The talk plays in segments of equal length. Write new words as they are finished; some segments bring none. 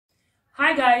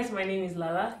Hi guys, my name is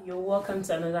Lala. You're welcome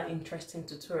to another interesting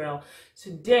tutorial.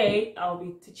 Today I'll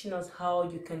be teaching us how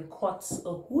you can cut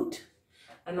a hood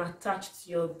and attach to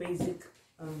your basic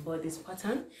bodice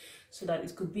pattern so that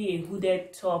it could be a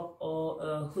hooded top or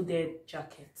a hooded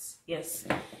jacket. Yes,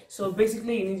 so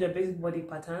basically you need your basic body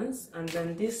patterns, and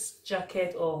then this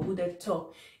jacket or hooded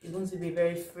top is going to be a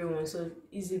very free one, so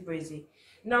easy breezy.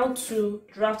 Now to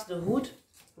draft the hood,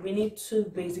 we need two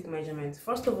basic measurements.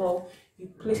 First of all, you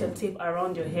place your tape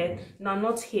around your head. Now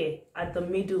not here, at the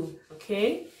middle,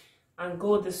 okay, and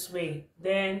go this way.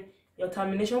 Then your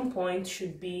termination point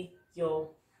should be your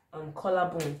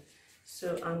collarbone.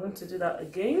 So I'm going to do that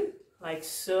again, like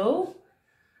so.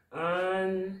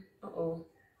 And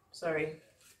sorry.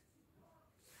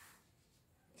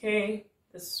 Okay,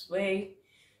 this way.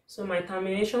 So my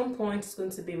termination point is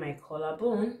going to be my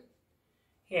collarbone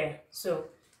here. So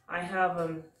I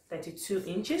have 32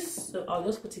 inches, so I'll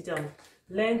just put it down.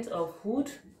 Length of hood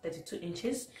 32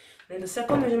 inches. Then the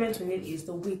second measurement we need is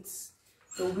the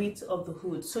width of the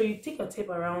hood. So you take your tape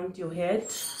around your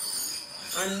head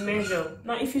and measure.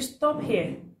 Now if you stop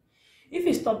here, if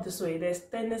you stop this way, there's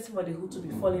tendency for the hood to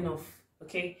be falling off.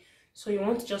 Okay, so you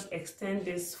want to just extend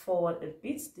this forward a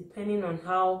bit depending on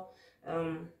how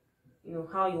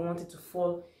how you want it to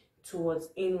fall towards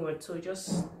inward. So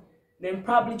then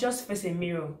probably just face a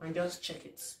mirror and just check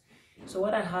it. So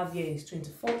what I have here is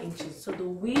 24 inches. So the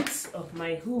width of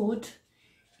my hood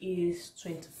is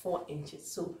 24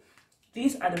 inches. So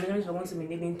these are the measurements I want to be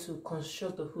needing to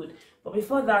construct the hood. But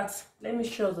before that, let me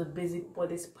show the basic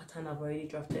bodice pattern I've already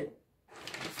drafted.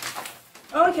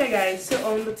 Okay guys,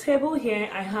 so on the table here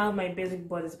I have my basic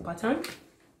bodice pattern.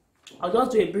 I'll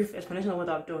just do a brief explanation of what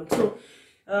I've done. So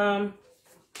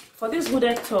for this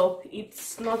hooded top,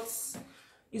 it's not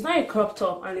a crop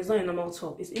top and it's not a normal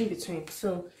top, it's in between.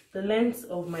 So the length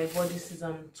of my bodice is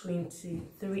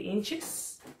 23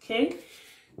 inches. Okay,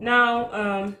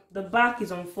 now the back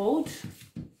is unfold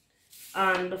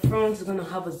and the front is going to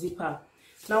have a zipper.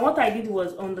 Now what I did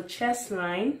was on the chest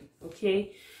line,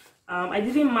 okay, I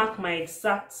didn't mark my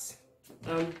exact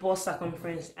bust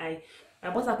circumference. My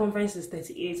bust circumference is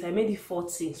 38. I made it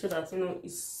 40 so that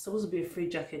it's supposed to be a free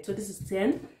jacket. So this is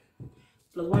 10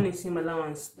 plus 1 inseam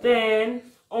allowance. Then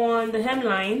on the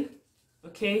hemline,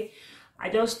 okay, I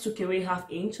just took away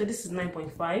 ½ inch, so this is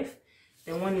 9.5.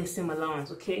 Then 1 inseam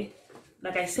allowance. Okay,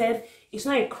 like I said, it's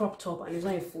not a crop top and it's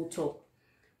not a full top.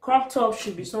 Crop top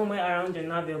should be somewhere around your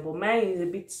navel, but mine is a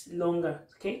bit longer.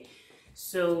 Okay,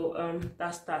 so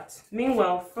that's that.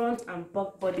 Meanwhile, front and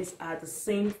back bodies are the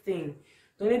same thing.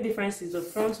 The only difference is the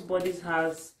front bodies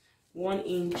has 1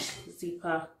 inch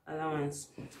zipper allowance.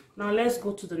 Now let's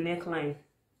go to the neckline.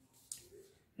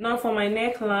 Now for my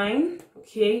neckline,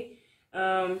 okay,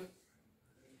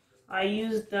 I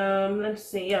used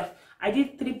I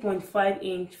did 3.5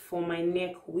 inch for my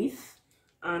neck width,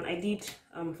 and I did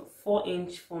 4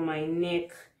 inch for my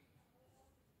neck.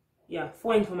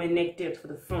 4 inch for my neck depth for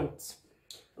the front.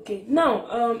 Okay,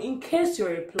 now in case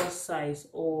you're a plus size,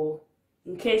 or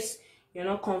in case you're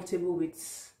not comfortable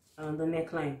with the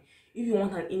neckline, if you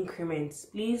want an increment,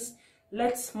 please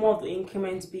let more of the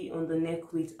increments be on the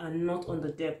neck width and not on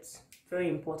the depth. Very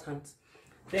important.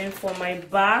 Then for my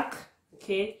back,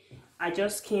 okay, I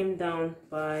just came down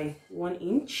by 1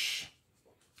 inch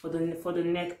for the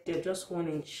neck depth, just 1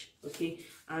 inch. Okay,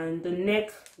 and the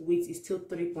neck width is still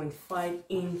 3.5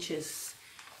 inches.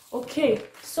 Okay,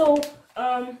 so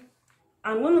I'm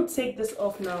going to take this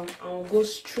off now and go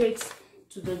straight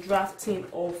to the drafting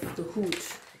of the hood.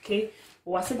 Okay,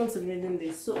 we're still going to be needing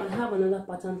this. So I have another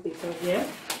pattern paper here.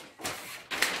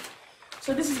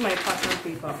 So this is my pattern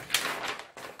paper.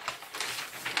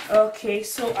 Okay,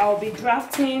 so I'll be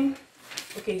drafting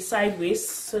sideways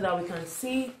so that we can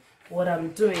see what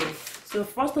I'm doing. So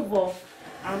first of all,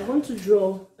 I'm going to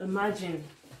draw a margin.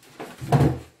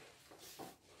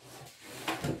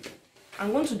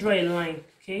 I'm going to draw a line,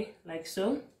 okay, like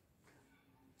so.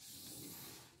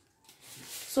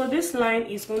 So this line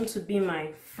is going to be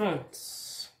my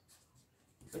front.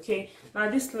 Okay, now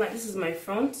this is my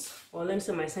front, or let me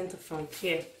say my center front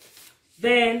here.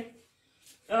 Then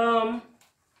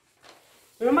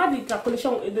remember the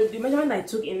calculation, the measurement I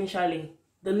took initially,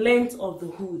 the length of the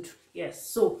hood. Yes,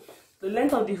 so the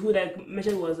length of the hood I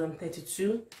measured was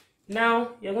 32.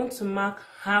 Now you're going to mark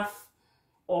half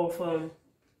of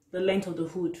the length of the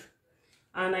hood,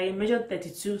 and I measured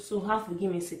 32, so half will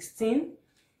give me 16.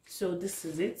 So this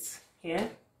is it here.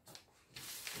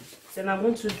 Then I'm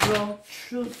going to draw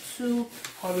two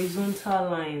horizontal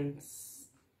lines.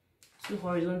 Two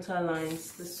horizontal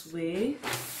lines this way,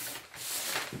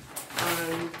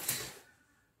 and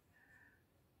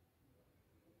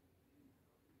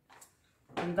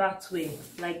and that way,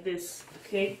 like this.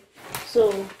 Okay,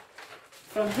 so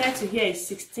from here to here is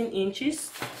 16 inches,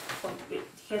 from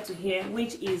here to here,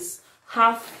 which is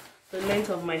half the length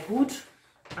of my hood,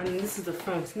 and this is the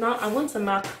front. Now I'm going to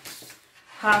mark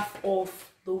half of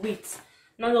the width.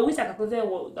 Now the width I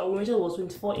calculated that we measured was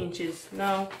 24 inches.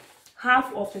 Now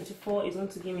half of 24 is going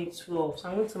to give me 12. So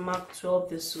I'm going to mark 12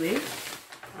 this way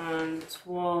and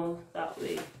 12 that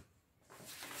way.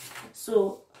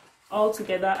 So all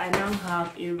together I now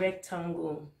have a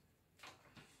rectangle.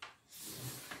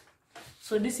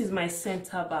 So this is my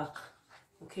center back.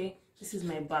 Okay, this is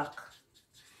my back,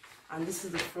 and this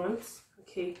is the front.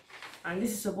 Okay, and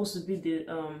this is supposed to be the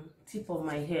tip of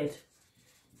my head.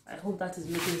 I hope that is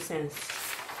making sense.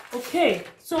 Okay,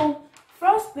 so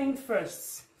first thing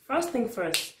first,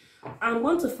 I'm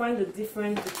going to find the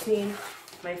difference between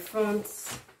my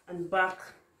front and back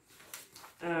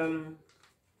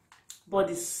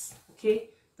bodies.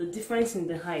 Okay, the difference in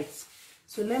the height.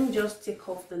 So let me just take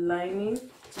off the lining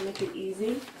to make it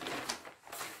easy.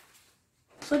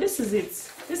 So this is it.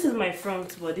 This is my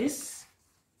front bodies,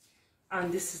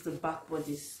 and this is the back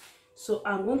bodies. So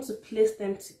I'm going to place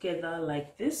them together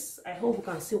like this. I hope you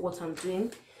can see what I'm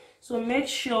doing. So make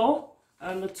sure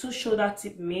the two shoulder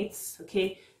tip meets.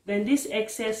 Okay, then this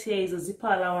excess here is a zipper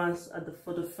allowance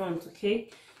for the front. Okay,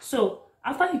 so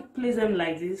after you place them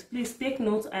like this, please take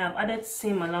note I have added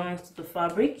seam allowance to the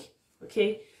fabric.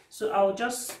 Okay, so I'll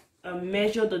just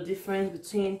measure the difference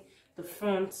between the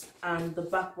front and the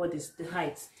back bodies, the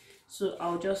height. So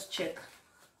I'll just check.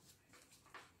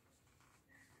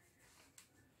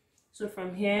 So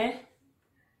from here,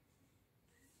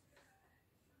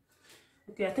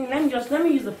 okay, I think let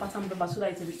me use the pattern paper so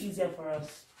that it will be easier for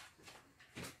us.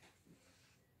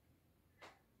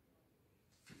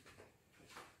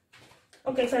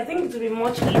 Okay, so I think it will be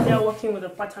much easier working with the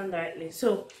pattern directly.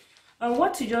 So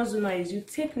what you just do now is you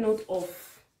take note of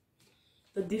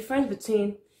the difference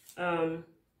between the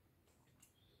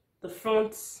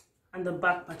front and the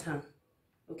back pattern.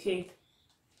 Okay,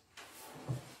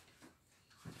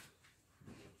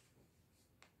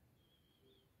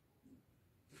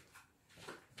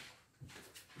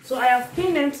 so I have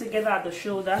pinned them together at the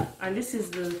shoulder, and this is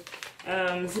the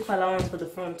zip allowance for the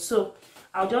front. So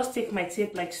I'll just take my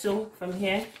tape like so. From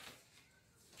here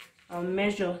I'll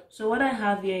measure. So what I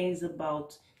have here is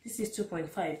about, this is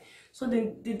 2.5. So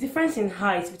the difference in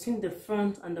height between the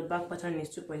front and the back pattern is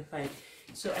 2.5.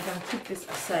 So I can keep this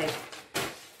aside.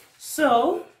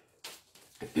 So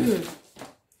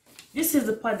this is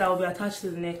the part that will be attached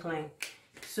to the neckline.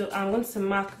 So I'm going to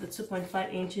mark the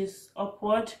 2.5 inches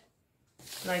upward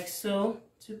like so,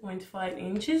 2.5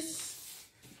 inches.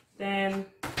 Then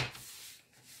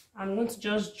I'm going to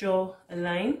just draw a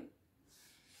line,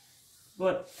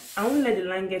 but I won't let the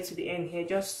line get to the end here,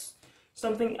 just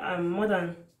something more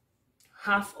than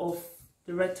half of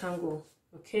the rectangle.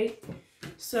 Okay,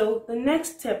 so the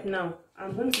next step now,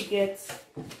 I'm going to get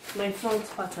my front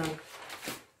pattern.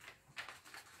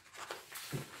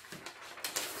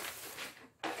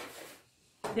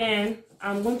 Then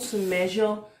I'm going to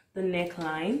measure the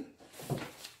neckline,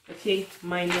 okay,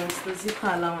 minus the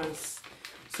zipper allowance.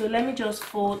 So let me just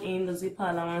fold in the zipper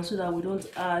allowance so that we don't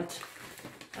add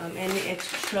any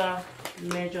extra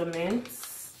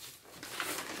measurements.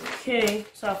 Okay,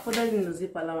 so I folded in the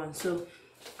zip allowance. So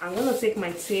I'm going to take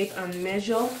my tape and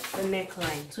measure the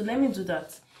neckline. So let me do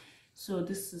that. So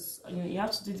this is, you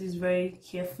have to do this very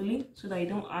carefully so that you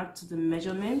don't add to the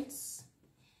measurements.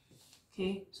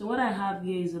 Okay, so what I have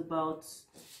here is about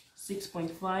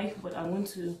 6.5, but I'm going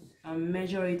to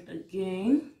measure it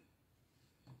again.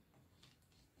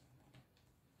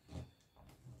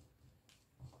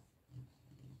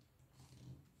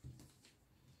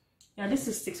 Yeah, this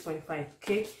is 6.5.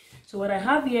 Okay, so what I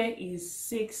have here is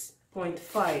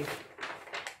 6.5.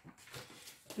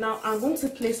 Now I'm going to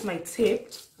place my tape,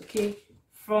 okay,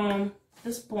 from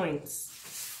this point,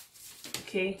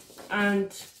 okay,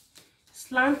 and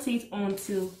slant it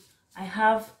until I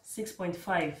have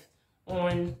 6.5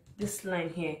 on this line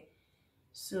here.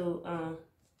 So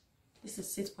this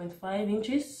is 6.5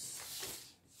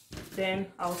 inches. Then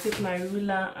I'll take my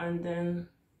ruler and then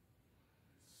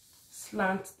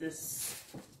slant this.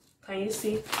 Can you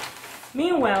see?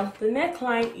 Meanwhile, the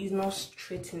neckline is not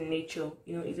straight in nature,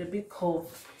 you know, it's a bit curved.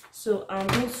 So I'm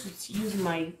going to use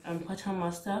my pattern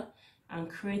master and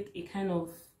create a kind of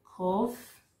curve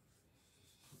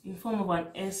in form of an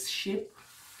S shape,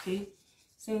 okay,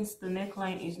 since the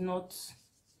neckline is not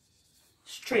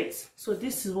straight. So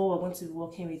this is what we're going to be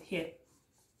working with here.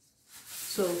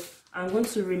 So I'm going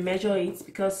to remeasure it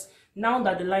because now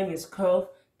that the line is curved,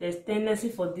 there's tendency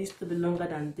for this to be longer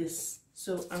than this.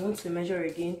 So I'm going to measure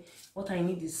again. What I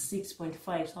need is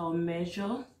 6.5, so I'll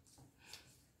measure.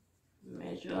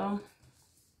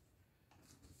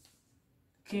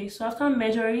 Okay, so after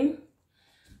measuring,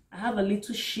 I have a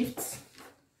little shift.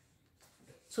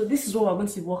 So this is what we're going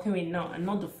to be working with now, and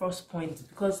not the first point,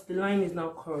 because the line is now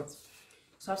curved.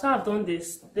 So after I've done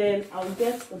this, then I'll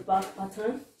get the back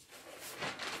pattern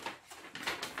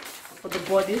for the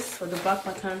bodice. For the back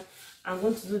pattern, I'm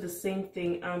going to do the same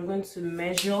thing. I'm going to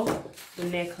measure the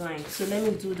neckline. So let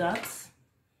me do that.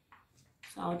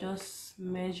 So I'll just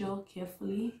measure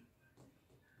carefully.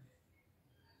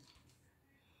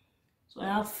 So I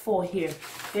have 4 here,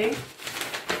 okay?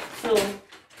 So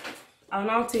I'll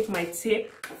now take my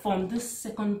tape from this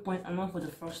second point and not for the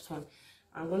first one.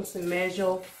 I'm going to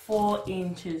measure 4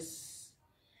 inches,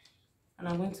 and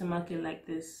I'm going to mark it like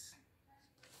this.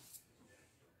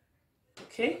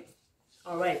 Okay,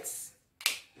 all right.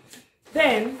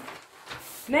 Then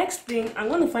next thing, I'm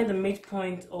going to find the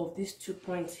midpoint of these 2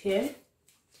 points here.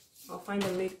 I'll find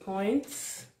the midpoint.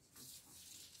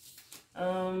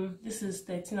 This is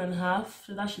 13.5,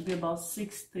 so that should be about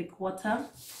 6 3/4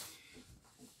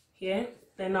 here.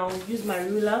 Then I'll use my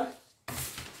ruler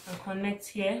and connect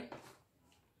here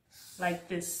like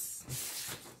this.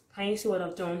 Can you see what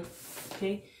I've done?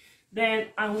 Okay, then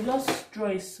I will just draw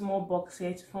a small box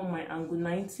here to form my angle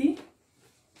 90.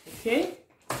 Okay,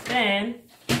 then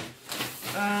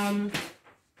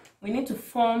we need to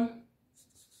form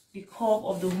the curve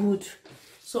of the hood.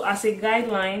 So as a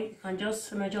guideline, you can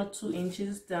just measure 2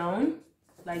 inches down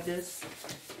like this.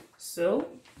 So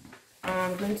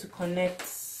I'm going to connect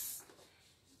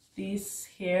this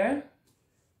here,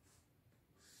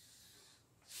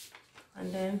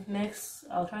 and then next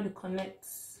I'll try to connect.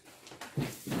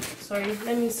 Sorry,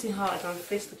 let me see how I can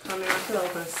face the camera so that I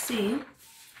can see.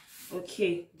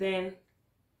 Okay, then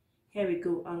here we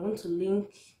go. I'm going to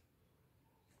link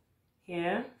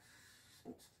here.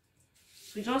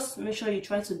 So just make sure you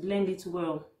try to blend it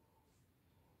well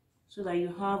so that you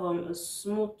have a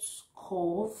smooth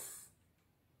curve.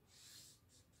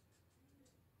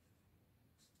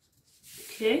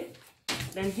 Okay,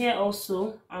 then here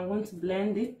also I'm going to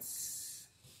blend it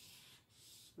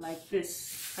like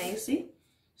this. Can you see?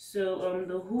 So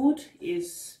the hood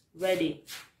is ready.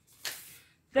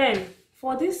 Then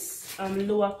for this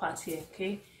lower part here,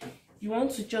 okay, you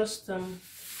want to just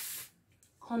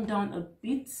come down a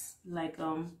bit, like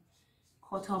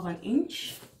 1/4 of an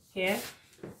inch here.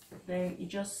 Then you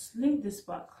just link this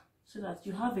back so that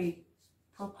you have a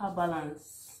proper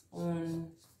balance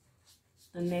on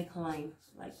the neckline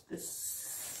like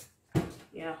this.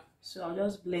 Yeah, so I'll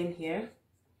just blend here,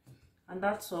 and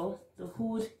that's all. The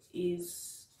hood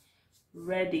is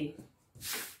ready.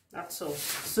 That's all.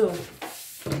 So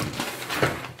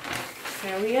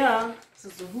here we are. This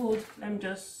is the hood. Let me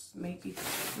just make it.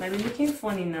 It might be looking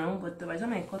funny now, but by the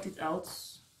time I cut it out,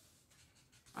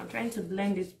 I'm trying to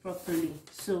blend it properly.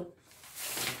 So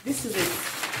this is it.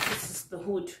 This is the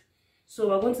hood. So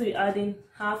we're going to be adding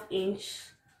 1/2 inch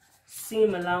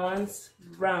seam allowance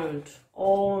round,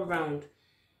 all round.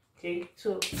 Okay,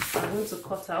 so I'm going to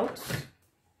cut out.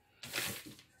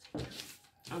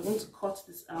 I'm going to cut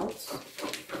this out.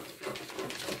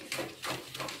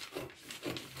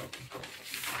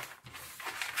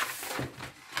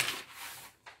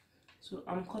 So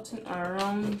I'm cutting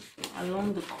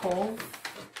along the curve.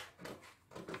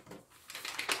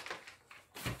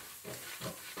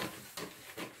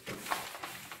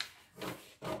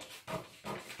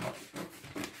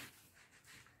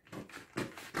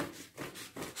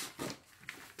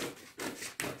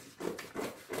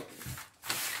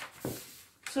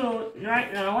 So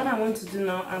right now, what I want to do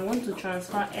now, I'm going to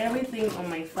transfer everything on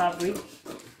my fabric,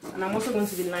 and I'm also going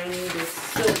to be lining this.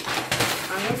 So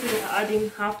I'm going to be adding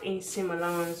 1/2 inch seam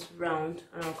allowance round,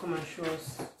 and I'll come and show us.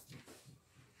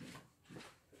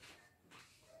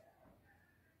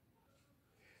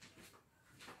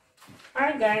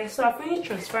 Alright guys, so I finished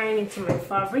transferring into my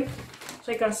fabric.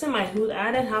 So you can see my hood, I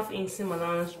added 1/2 inch seam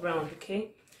allowance round,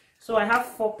 okay? So I have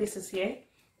 4 pieces here.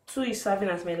 2 is serving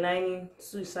as my lining,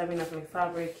 2 is serving as my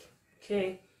fabric.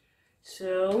 Okay,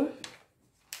 so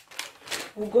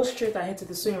we'll go straight ahead to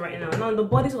the sewing right now. Now the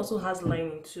bodice also has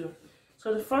lining too.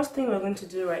 So the first thing we're going to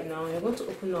do right now, we're going to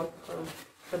open up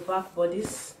the back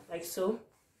bodice like so.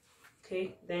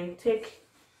 Okay, then take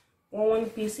one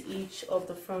piece each of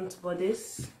the front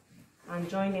bodice and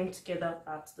join them together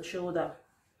at the shoulder.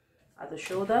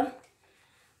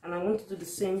 And I'm going to do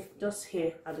the same just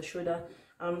here at the shoulder.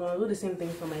 I'm going to do the same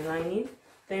thing for my lining.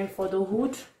 Then for the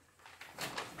hood,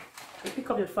 you pick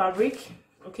up your fabric,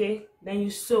 okay, then you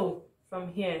sew from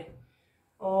here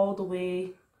all the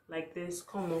way like this,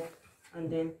 come up, and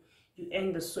then you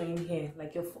end the sewing here,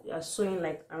 like you're sewing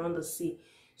like around the C.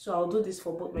 So I'll do this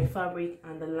for both my fabric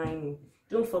and the lining.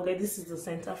 Don't forget, this is the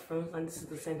center front and this is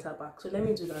the center back. So let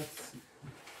me do that.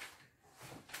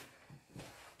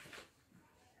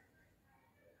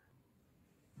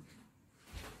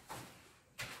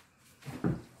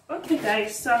 Okay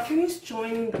guys, so I finished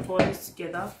joining the bodies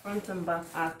together, front and back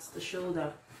at the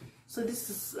shoulder. So this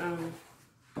is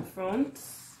the front,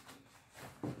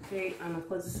 okay, and of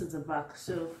course this is the back.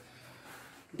 So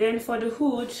then for the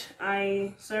hood,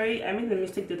 I made the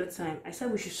mistake the other time. I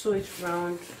said we should sew it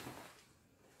round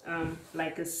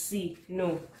like a C.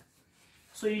 No,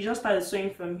 so you just start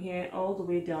sewing from here all the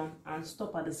way down and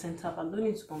stop at the center back. Don't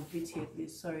need to complete here,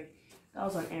 please. Sorry, that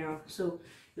was an error. So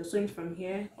you're sewing from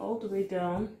here all the way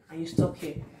down and you stop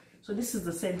here. So this is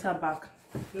the center back.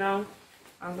 Now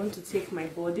I'm going to take my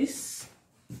bodice,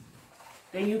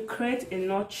 then you create a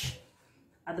notch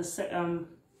at the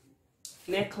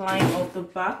neckline of the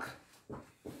back.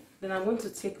 Then I'm going to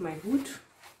take my hood,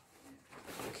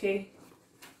 okay,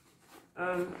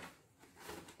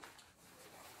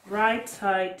 right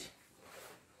side.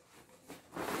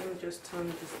 Let me just turn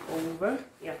this over.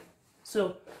 Yeah,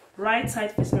 so right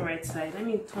side facing right side. Let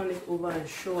me turn it over and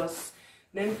show us.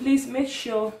 Then please make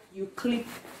sure you clip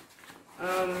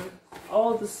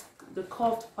all this, the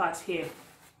curved part here.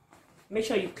 Make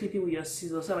sure you clip it with your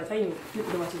scissors. So by the time you flip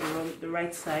it over to the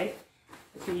right side,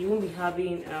 okay, you won't be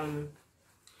having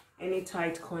any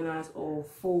tight corners or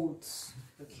folds.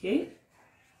 Okay,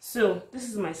 so this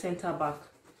is my center back.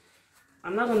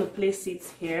 I'm not going to place it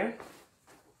here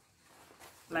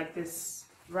like this,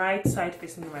 right side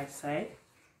facing right side.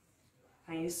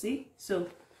 And you see, so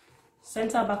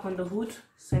center back on the hood,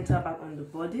 center back on the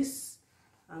bodice.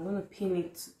 I'm going to pin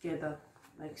it together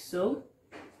like so.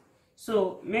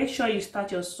 So make sure you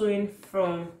start your sewing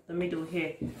from the middle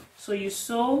here. So you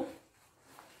sew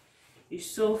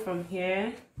from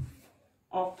here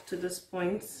up to this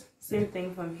point. Same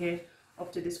thing from here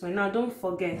up to this point. Now don't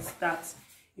forget that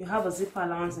you have a zipper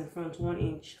allowance in front, 1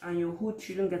 inch, and your hood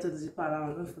shouldn't get to the zipper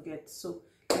allowance. Don't forget. So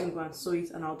let me go and sew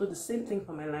it, and I'll do the same thing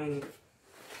for my lining.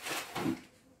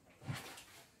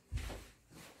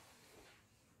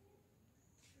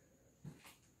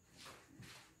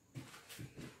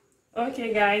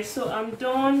 Okay guys, so I'm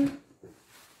done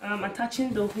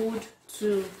attaching the hood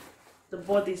to the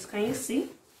bodice. Can you see?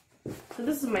 So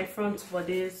this is my front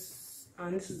bodice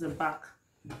and this is the back,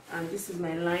 and this is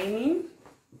my lining.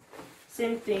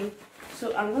 Same thing.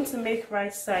 So I'm going to make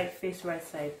right side face right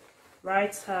side,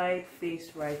 right side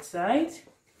face right side,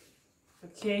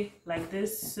 okay, like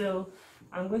this. So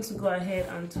I'm going to go ahead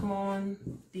and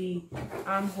turn the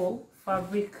armhole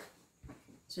fabric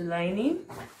to lining.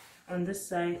 On this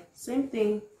side, same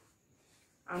thing.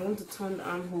 I'm going to turn the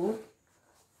armhole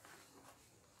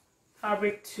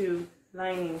fabric to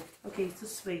lining. Okay, it's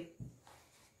this way.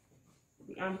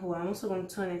 The armhole, I'm also going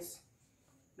to turn it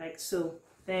like so.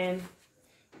 Then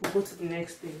we'll go to the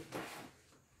next thing.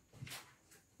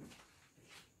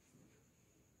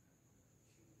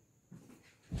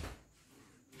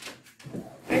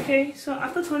 Okay, so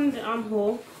after turning the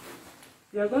armhole,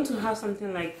 we are going to have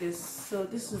something like this. So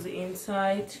this is the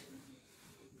inside.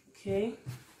 Okay,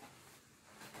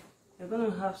 we're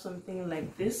going to have something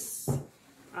like this,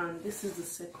 and this is the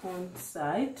second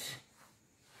side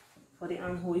for the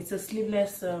armhole. It's a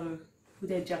sleeveless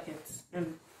hooded jacket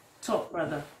and top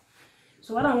rather.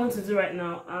 So what I want to do right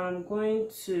now, I'm going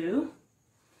to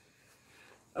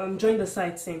join the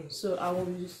side seam. So I will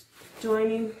be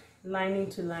joining lining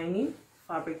to lining,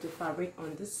 fabric to fabric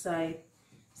on this side.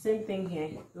 Same thing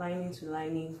here, lining to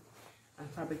lining and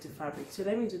fabric to fabric. So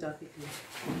let me do that quickly.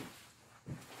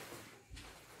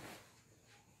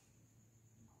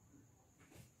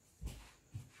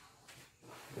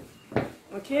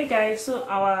 Okay guys, so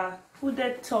our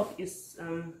hooded top is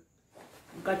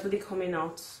gradually coming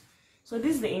out. So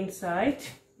this is the inside.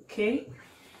 Okay,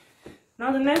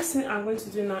 now the next thing I'm going to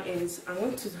do now is I'm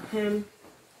going to hem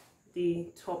the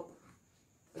top.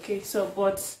 Okay, so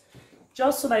but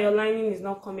just so that your lining is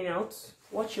not coming out,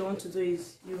 what you want to do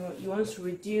is you want to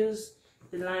reduce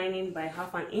the lining by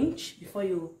 ½ an inch before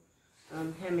you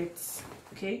hem it.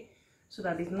 Okay, so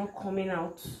that it's not coming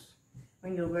out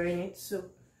when you're wearing it. So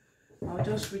I'll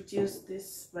just reduce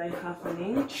this by ½ an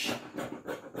inch.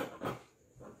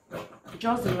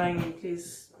 Just the lining,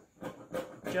 please.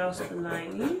 Just the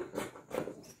lining.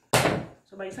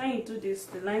 So by the time you do this,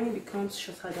 the lining becomes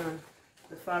shorter than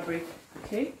the fabric.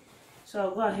 Okay, so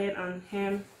I'll go ahead and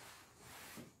hem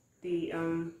the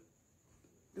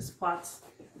this part.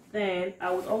 Then I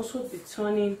would also be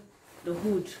turning the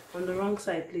hood on the wrong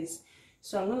side, please.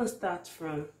 So I'm going to start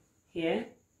from here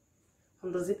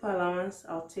from the zipper allowance,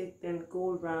 I'll take then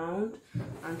go round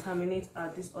and terminate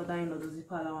at this other end of the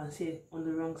zipper allowance here on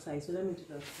the wrong side. So let me do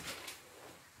that.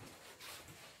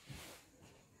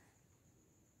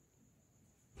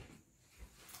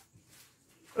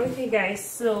 Okay guys,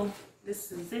 so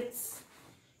this is it.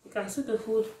 You can see the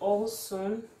hood all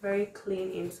sewn, very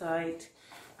clean inside,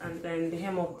 and then the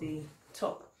hem of the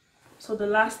top. So the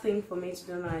last thing for me to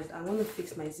do now is I'm going to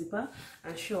fix my zipper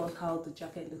and show us how the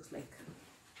jacket looks like.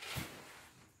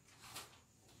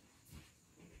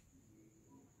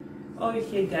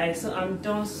 Okay guys, so I'm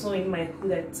done sewing my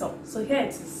hood at the top. So here it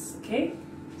is, okay?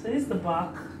 So this is the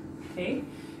back, okay?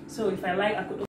 So if I like, I could